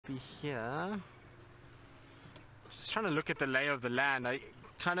be here. Just trying to look at the lay of the land.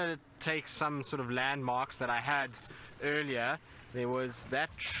 Trying to take some sort of landmarks that I had earlier. There was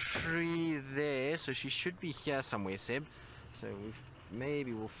that tree there, so she should be here somewhere, Seb. So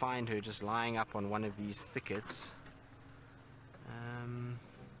maybe we'll find her just lying up on one of these thickets.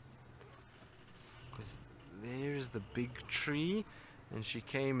 Because there's the big tree, and she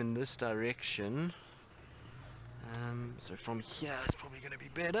came in this direction. So from here it's probably going to be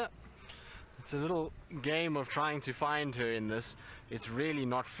better. It's a little game of trying to find her in this. It's really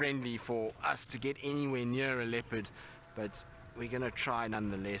not friendly for us to get anywhere near a leopard, but we're going to try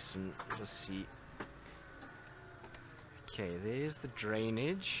nonetheless and just see. Okay, there's the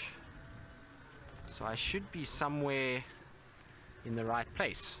drainage. So I should be somewhere in the right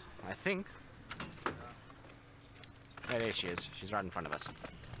place, I think. Oh, there she is. She's right in front of us.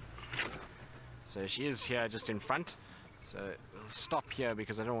 So she is here just in front. So we'll stop here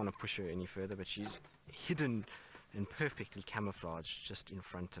because I don't want to push her any further, but she's hidden and perfectly camouflaged just in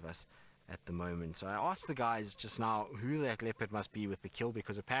front of us at the moment. So I asked the guys just now who that leopard must be with the kill,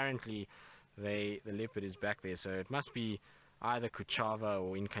 because apparently the leopard is back there. So it must be either Kuchava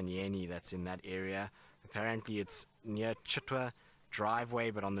or Inkanyeni that's in that area. Apparently it's near Chitwa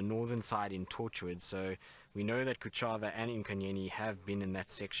driveway, but on the northern side in Torchwood. So we know that Kuchava and Inkanyeni have been in that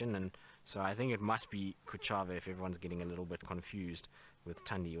section, and so I think it must be Kuchava if everyone's getting a little bit confused with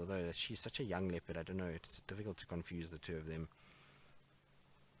Thandi, although she's such a young leopard. I don't know, it's difficult to confuse the two of them.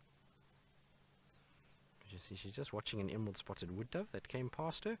 You see, she's just watching an emerald spotted wood dove that came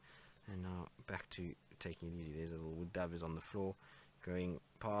past her, and now back to taking it easy. There's a little wood dove is on the floor going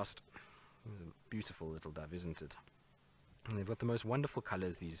past. It's a beautiful little dove, isn't it? And they've got the most wonderful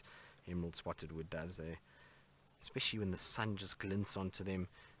colors, these emerald spotted wood doves. They, especially when the sun just glints onto them,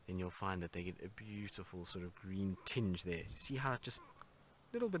 then you'll find that they get a beautiful sort of green tinge there. You see how just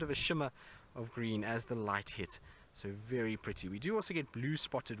a little bit of a shimmer of green as the light hit. So very pretty. We do also get blue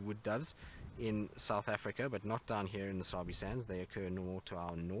spotted wood doves in South Africa, but not down here in the Sabi Sands. They occur more to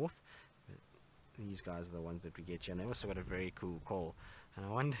our north. These guys are the ones that we get here, and they also got a very cool call. And I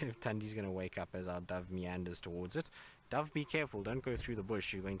wonder if Thandi's going to wake up as our dove meanders towards it. Dove, be careful, don't go through the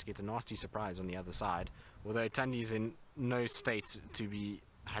bush. You're going to get a nasty surprise on the other side. Although Thandi's in no state to be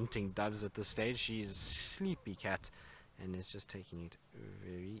hunting doves at this stage. She's a sleepy cat and is just taking it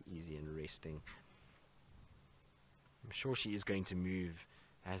very easy and resting. I'm sure she is going to move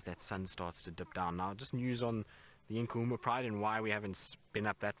as that sun starts to dip down. Now, just news on the Nkuhuma Pride and why we haven't been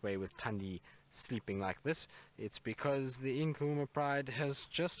up that way with Thandi sleeping like this. It's because the Nkuhuma Pride has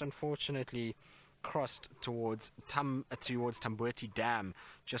just unfortunately crossed towards Tambueti Dam,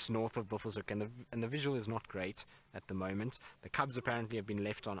 just north of Buffelshoek, and the visual is not great at the moment. The cubs apparently have been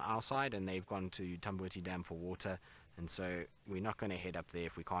left on our side, and they've gone to Tambueti Dam for water, and so we're not going to head up there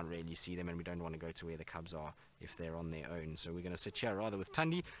if we can't really see them, and we don't want to go to where the cubs are if they're on their own. So we're going to sit here rather with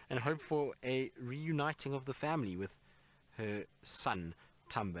Thandi and hope for a reuniting of the family with her son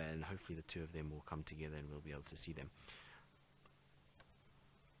Tamba, and hopefully the two of them will come together and we'll be able to see them.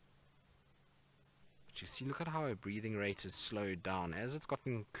 But you see, look at how her breathing rate is slowed down as it's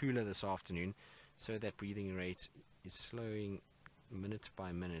gotten cooler this afternoon. So that breathing rate is slowing minute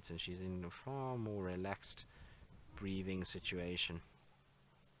by minute, and she's in a far more relaxed breathing situation.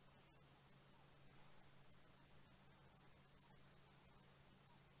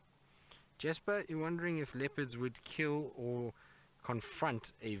 Jesper, you're wondering if leopards would kill or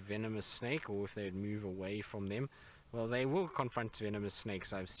confront a venomous snake, or if they would move away from them. Well, they will confront venomous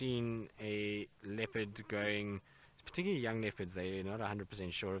snakes. I've seen a leopard going, particularly young leopards, they're not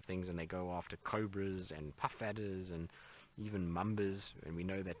 100% sure of things, and they go after cobras and puff adders and even mambas. And we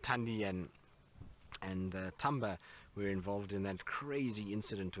know that Thandi and Tamba were involved in that crazy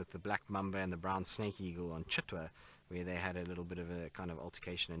incident with the black mamba and the brown snake eagle on Chitwa, where they had a little bit of a kind of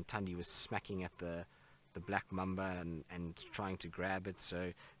altercation, and Thandi was smacking at the black mamba and trying to grab it.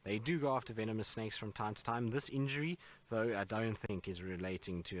 So they do go after venomous snakes from time to time. This injury, though, I don't think is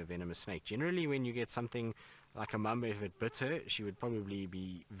relating to a venomous snake. Generally, when you get something like a mamba, if it bit her, she would probably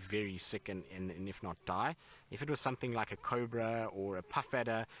be very sick and if not die. If it was something like a cobra or a puff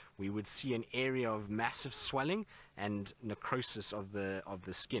adder, we would see an area of massive swelling and necrosis of the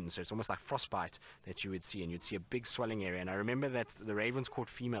skin. So it's almost like frostbite that you would see, and you'd see a big swelling area. And I remember that the Ravenscourt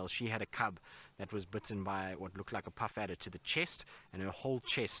female, she had a cub that was bitten by what looked like a puff adder to the chest, and her whole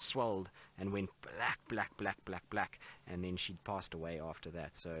chest swelled and went black, and then she'd passed away after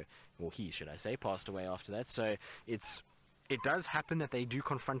that. So, or he, should I say, passed away after that. So it's It does happen that they do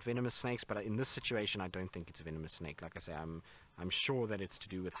confront venomous snakes, but in this situation, I don't think it's a venomous snake. Like I say, I'm sure that it's to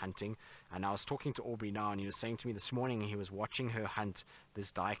do with hunting. And I was talking to Aubrey now, and he was saying to me this morning he was watching her hunt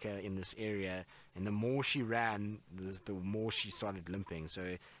this duiker in this area, and the more she ran, the more she started limping.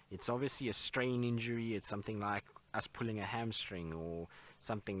 So it's obviously a strain injury. It's something like us pulling a hamstring or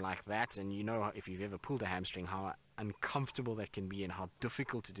something like that. And you know, if you've ever pulled a hamstring, how uncomfortable that can be and how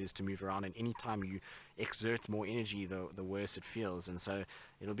difficult it is to move around, and anytime you exert more energy, the worse it feels. And so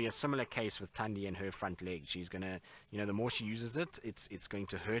it'll be a similar case with Thandi and her front leg. She's gonna, you know, the more she uses it, it's going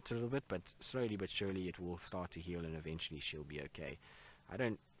to hurt a little bit, but slowly but surely it will start to heal, and eventually she'll be okay. I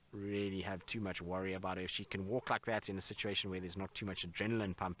don't really have too much worry about her. If she can walk like that in a situation where there's not too much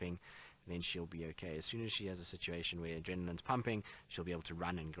adrenaline pumping, then she'll be okay. As soon as she has a situation where adrenaline's pumping, she'll be able to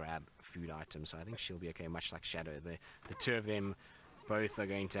run and grab food items. So I think she'll be okay, much like Shadow. The two of them both are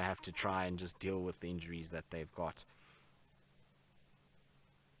going to have to try and just deal with the injuries that they've got.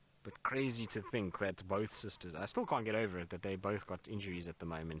 But crazy to think that both sisters, I still can't get over it, that they both got injuries at the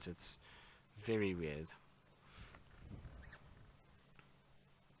moment. It's very weird.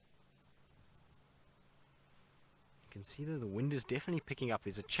 You can see that the wind is definitely picking up.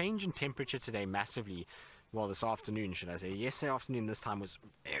 There's a change in temperature today massively. Well, this afternoon, should I say. Yesterday afternoon this time was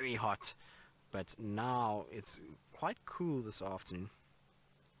very hot, but now it's quite cool this afternoon.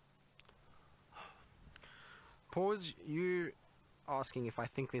 Pause, you asking if I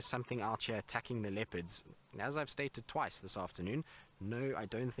think there's something out here attacking the leopards. As I've stated twice this afternoon, no, I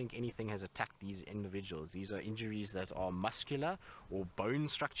don't think anything has attacked these individuals. These are injuries that are muscular or bone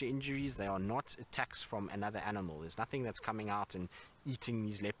structure injuries. They are not attacks from another animal. There's nothing that's coming out and eating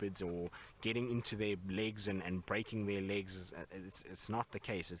these leopards or getting into their legs and breaking their legs. It's not the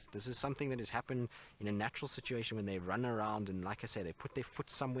case. This is something that has happened in a natural situation when they run around and, like I say, they put their foot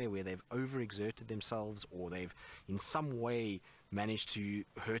somewhere where they've overexerted themselves, or they've in some way managed to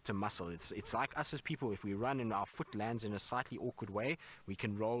hurt a muscle. It's like us as people. If we run and our foot lands in a slightly awkward way, we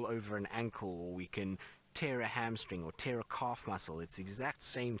can roll over an ankle, or we can tear a hamstring or tear a calf muscle. It's the exact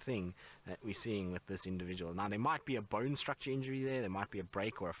same thing that we're seeing with this individual. Now, there might be a bone structure injury there might be a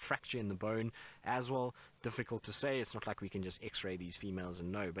break or a fracture in the bone as well. Difficult to say. It's not like we can just x-ray these females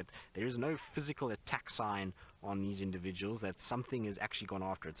and know, but there is no physical attack sign on these individuals that something has actually gone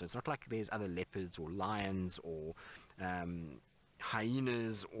after it. So it's not like there's other leopards or lions or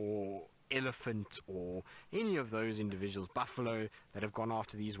hyenas or elephant or any of those individuals, buffalo, that have gone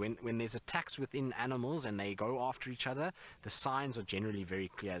after these. When there's attacks within animals and they go after each other, the signs are generally very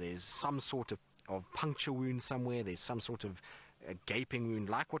clear. There's some sort of puncture wound somewhere. There's some sort of a gaping wound,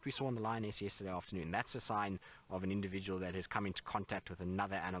 like what we saw on the lioness yesterday afternoon. That's a sign of an individual that has come into contact with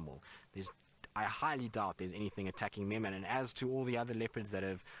another animal. I highly doubt there's anything attacking them. And as to all the other leopards that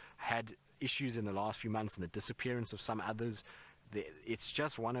have had issues in the last few months and the disappearance of some others, it's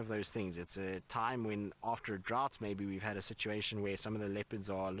just one of those things. It's a time when, after a drought, maybe we've had a situation where some of the leopards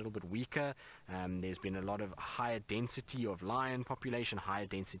are a little bit weaker. There's been a lot of higher density of lion population, higher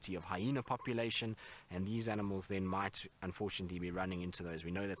density of hyena population, and these animals then might unfortunately be running into those.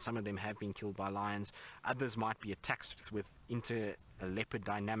 We know that some of them have been killed by lions. Others might be attacked into a leopard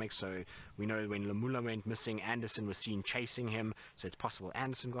dynamic. So we know when Lamula went missing, Anderson was seen chasing him, so it's possible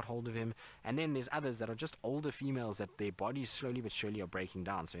Anderson got hold of him. And then there's others that are just older females that their bodies slowly but surely are breaking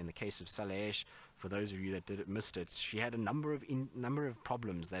down. So in the case of Salesh, for those of you that missed it, she had a number of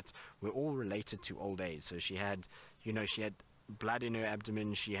problems that were all related to old age. So she had blood in her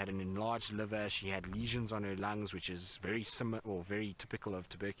abdomen, she had an enlarged liver, she had lesions on her lungs, which is very similar or very typical of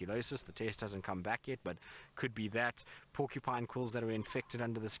tuberculosis. The test hasn't come back yet, but could be that. Porcupine quills that are infected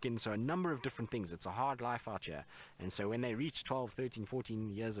under the skin. So a number of different things. It's a hard life out here. And so when they reach 12, 13, 14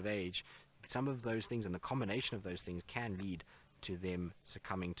 years of age, some of those things and the combination of those things can lead to them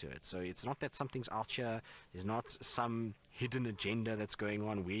succumbing to it. So it's not that something's out here. There's not some hidden agenda that's going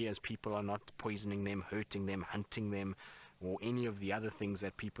on. We as people are not poisoning them, hurting them, hunting them, or any of the other things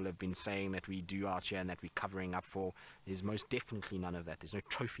that people have been saying that we do out here and that we're covering up for. There's most definitely none of that. There's no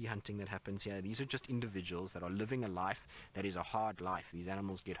trophy hunting that happens here. These are just individuals that are living a life that is a hard life. These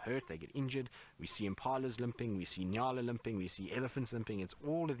animals get hurt, they get injured. We see impalas limping, we see nyala limping, we see elephants limping. It's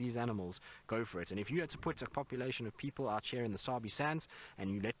all of these animals go for it. And if you had to put a population of people out here in the Sabi Sands and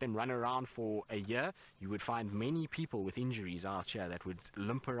you let them run around for a year, you would find many people with injuries out here that would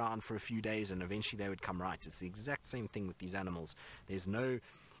limp around for a few days and eventually they would come right. It's the exact same thing with these animals. There's no,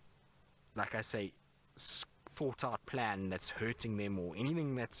 like I say, thought out plan that's hurting them or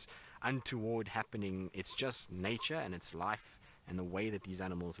anything that's untoward happening. It's just nature and it's life, and the way that these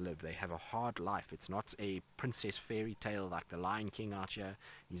animals live. They have a hard life. It's not a princess fairy tale like the Lion King out here.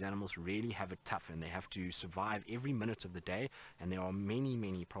 These animals really have it tough, and they have to survive every minute of the day, and there are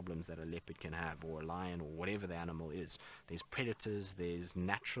many problems that a leopard can have, or a lion, or whatever the animal is. There's predators, there's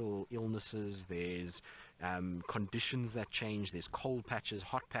natural illnesses, there's conditions that change, there's cold patches,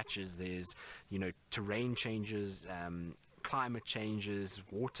 hot patches, there's, you know, terrain changes, climate changes,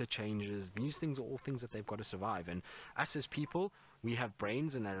 water changes. These things are all things that they've got to survive. And us as people, we have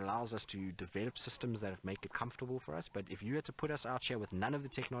brains, and that allows us to develop systems that make it comfortable for us. But if you had to put us out here with none of the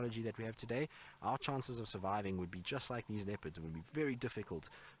technology that we have today, our chances of surviving would be just like these leopards. It would be very difficult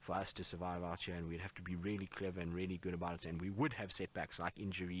for us to survive out here, and we'd have to be really clever and really good about it. And we would have setbacks like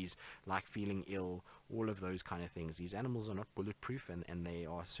injuries, like feeling ill, all of those kind of things. These animals are not bulletproof, and they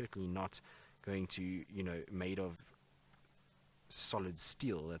are certainly not going to, you know, made of solid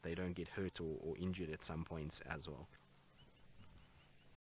steel that they don't get hurt or injured at some points as well.